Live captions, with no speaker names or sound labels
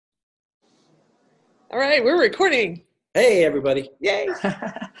All right, we're recording. Hey, everybody. Yay.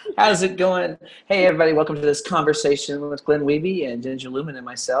 How's it going? Hey, everybody. Welcome to this conversation with Glenn Wiebe and Ginger Lumen and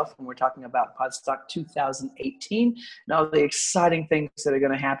myself. And we're talking about Podstock 2018 and all the exciting things that are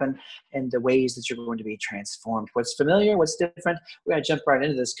going to happen and the ways that you're going to be transformed. What's familiar, what's different. We're going to jump right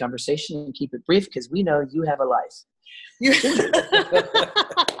into this conversation and keep it brief because we know you have a life.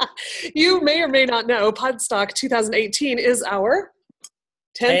 You may or may not know Podstock 2018 is our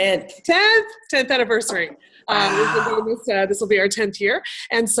 10th anniversary. This will be our 10th year.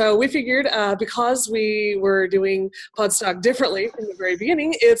 And so we figured because we were doing Podstock differently from the very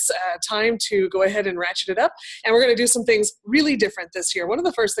beginning, it's time to go ahead and ratchet it up. And we're going to do some things really different this year. One of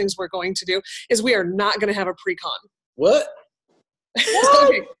the first things we're going to do is we are not going to have a pre-con. What?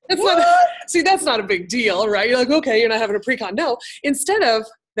 Okay. That's not a big deal, right? You're like, okay, you're not having a pre-con. No, instead of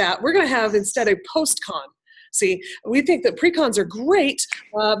that, we're going to have instead a post-con. See, we think that pre-cons are great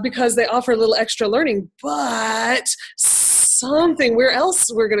because they offer a little extra learning, but something where else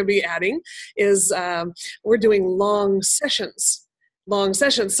we're going to be adding is we're doing long sessions.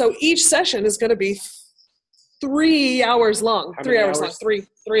 So each session is going to be 3 hours long. 3 hours long.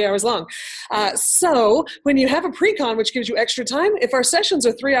 3 hours long. So when you have a pre-con, which gives you extra time, if our sessions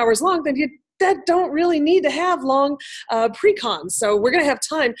are 3 hours long, then you don't really need to have long pre-cons. So we're going to have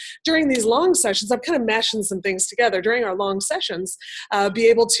time during these long sessions. I'm kind of mashing some things together during our long sessions, be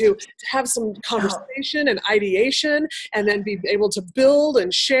able to have some conversation and ideation, and then be able to build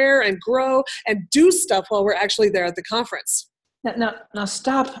and share and grow and do stuff while we're actually there at the conference. Now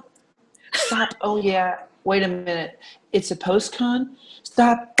stop. Oh, yeah. Wait a minute. It's a post-con?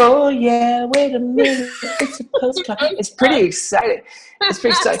 Stop. Oh, yeah. Wait a minute. It's a post-con. It's pretty exciting.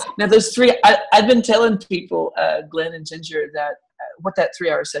 Now, those three, I've been telling people, Glenn and Ginger, that what that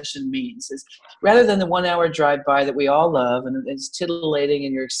 3-hour session means is rather than the 1 hour drive-by that we all love and it's titillating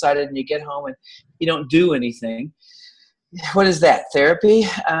and you're excited and you get home and you don't do anything. What is that? Therapy?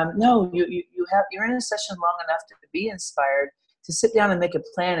 No, you're in a session long enough to be inspired, to sit down and make a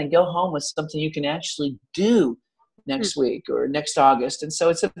plan and go home with something you can actually do next week or next August. And so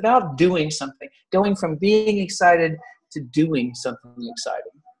it's about doing something, going from being excited to doing something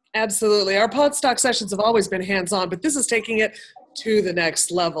exciting. Absolutely. Our Podstock sessions have always been hands-on, but this is taking it to the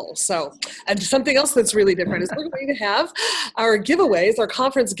next level. So, and something else that's really different is we're going to have our giveaways, our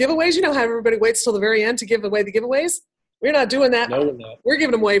conference giveaways. You know how everybody waits till the very end to give away the giveaways? We're not doing that. No, we're not. We're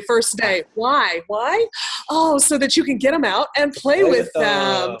giving them away first day. Why? Oh, so that you can get them out and play with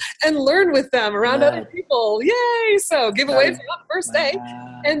them and learn with them around other people. Yay! So giveaways are first day.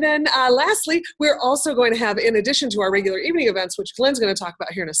 And then lastly, we're also going to have, in addition to our regular evening events, which Glenn's going to talk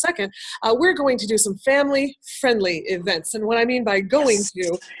about here in a second, we're going to do some family-friendly events. And what I mean by going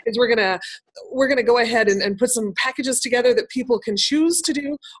to is we're going to go ahead and put some packages together that people can choose to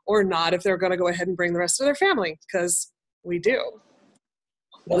do or not if they're going to go ahead and bring the rest of their family, because we do.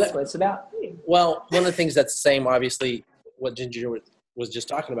 Well, that's what it's about. Well, one of the things that's the same, obviously, what Ginger was just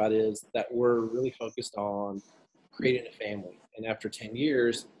talking about is that we're really focused on creating a family. And after 10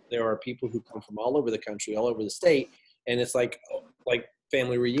 years, there are people who come from all over the country, all over the state, and it's like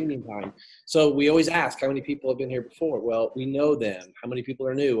family reunion time. So we always ask, how many people have been here before? Well, we know them. How many people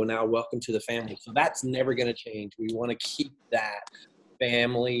are new? Well, now welcome to the family. So that's never going to change. We want to keep that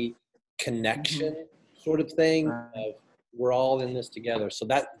family connection sort of thing of we're all in this together. So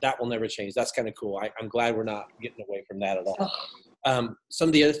that will never change. That's kind of cool. I'm glad we're not getting away from that at all. Some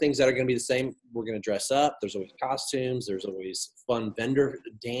of the other things that are going to be the same, we're going to dress up. There's always costumes. There's always fun vendor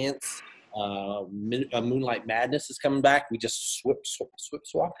dance. Moonlight Madness is coming back. We just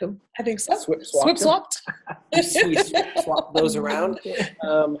swapped them. I think so. Swapped. We swapped those around.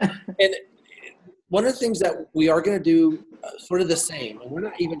 And one of the things that we are going to do sort of the same, and we're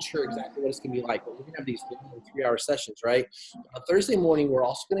not even sure exactly what it's going to be like, but we're going to have these 3-hour sessions, right? Thursday morning, we're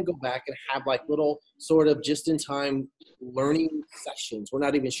also going to go back and have like little sort of just-in-time learning sessions. We're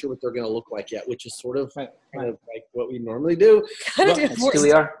not even sure what they're going to look like yet, which is sort of kind of like what we normally do. That's who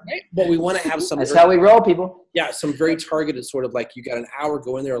we are. But we want to have some. That's how we roll, people. Yeah, some very targeted sort of like you got an hour,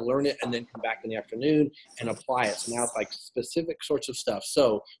 go in there and learn it, and then come back in the afternoon and apply it. So now it's like specific sorts of stuff.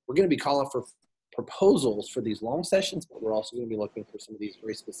 So we're going to be calling for proposals for these long sessions, but we're also going to be looking for some of these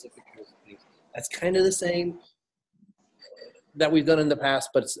very specific things. That's kind of the same that we've done in the past,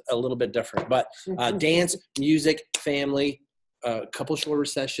 but it's a little bit different. But dance, music, family, a couple shorter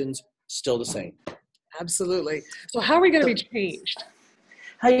sessions, still the same. Absolutely. So how are we going to be changed?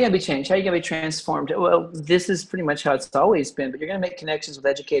 How are you going to be changed? How are you going to be transformed? Well, this is pretty much how it's always been, but you're going to make connections with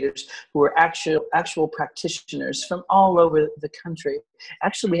educators who are actual practitioners from all over the country.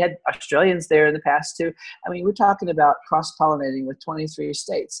 Actually, we had Australians there in the past too. I mean, we're talking about cross-pollinating with 23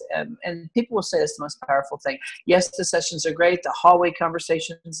 states. And people will say it's the most powerful thing. Yes, the sessions are great. The hallway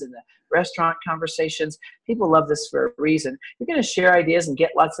conversations and the restaurant conversations. People love this for a reason. You're going to share ideas and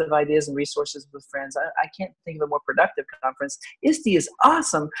get lots of ideas and resources with friends. I can't think of a more productive conference. ISTE is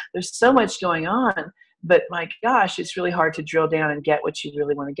awesome. There's so much going on, but my gosh, it's really hard to drill down and get what you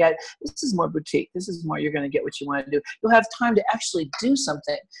really want to get. This is more boutique. This is more you're going to get what you want to do. You'll have time to actually do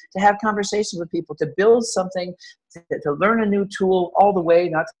something, to have conversations with people, to build something, to learn a new tool all the way,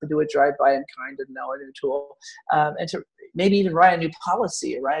 not to do a drive-by and kind of know a new tool, and to maybe even write a new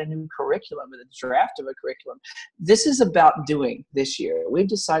policy or write a new curriculum or the draft of a curriculum. This is about doing this year. We've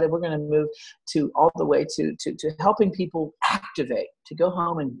decided we're going to move to all the way to helping people activate, to go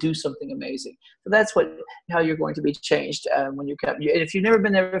home and do something amazing. So that's how you're going to be changed when you come. And if you've never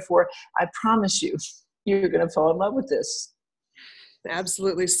been there before, I promise you, you're going to fall in love with this.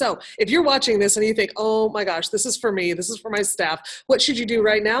 Absolutely. So if you're watching this and you think, oh my gosh, this is for me, this is for my staff, what should you do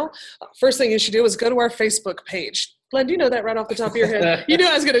right now? First thing you should do is go to our Facebook page. Glenn, do you know that right off the top of your head? You knew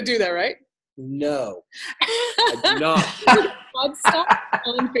I was going to do that, right? No, I do not. Podstock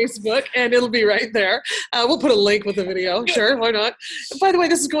on Facebook, and it'll be right there. We'll put a link with the video. Sure, why not? And by the way,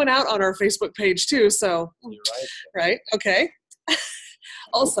 this is going out on our Facebook page too, so. You're right. Right, okay.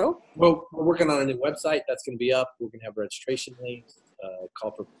 Also. Well, we're working on a new website that's going to be up. We're going to have registration links,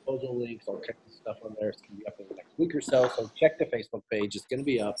 call for proposal links, all kinds of stuff on there. It's going to be up in the next week or so. So check the Facebook page. It's going to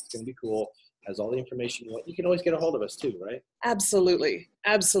be up. It's going to be cool. Has all the information you want. You can always get a hold of us too, right? Absolutely.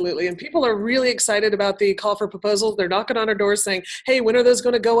 Absolutely. And people are really excited about the call for proposals. They're knocking on our doors saying, hey, when are those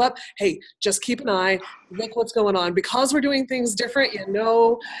going to go up? Hey, just keep an eye. Look what's going on. Because we're doing things different, you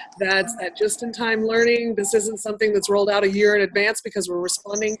know that's that just-in-time learning. This isn't something that's rolled out a year in advance because we're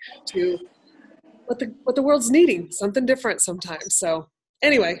responding to what the world's needing, something different sometimes. So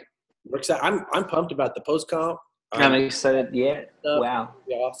anyway. I'm pumped about the post-comp. I'm excited. Yeah. Wow. It'll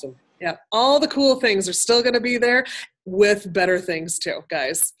be awesome. Yeah, all the cool things are still going to be there with better things too,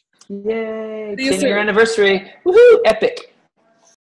 guys. Yay! 10-year anniversary. Woohoo! Epic.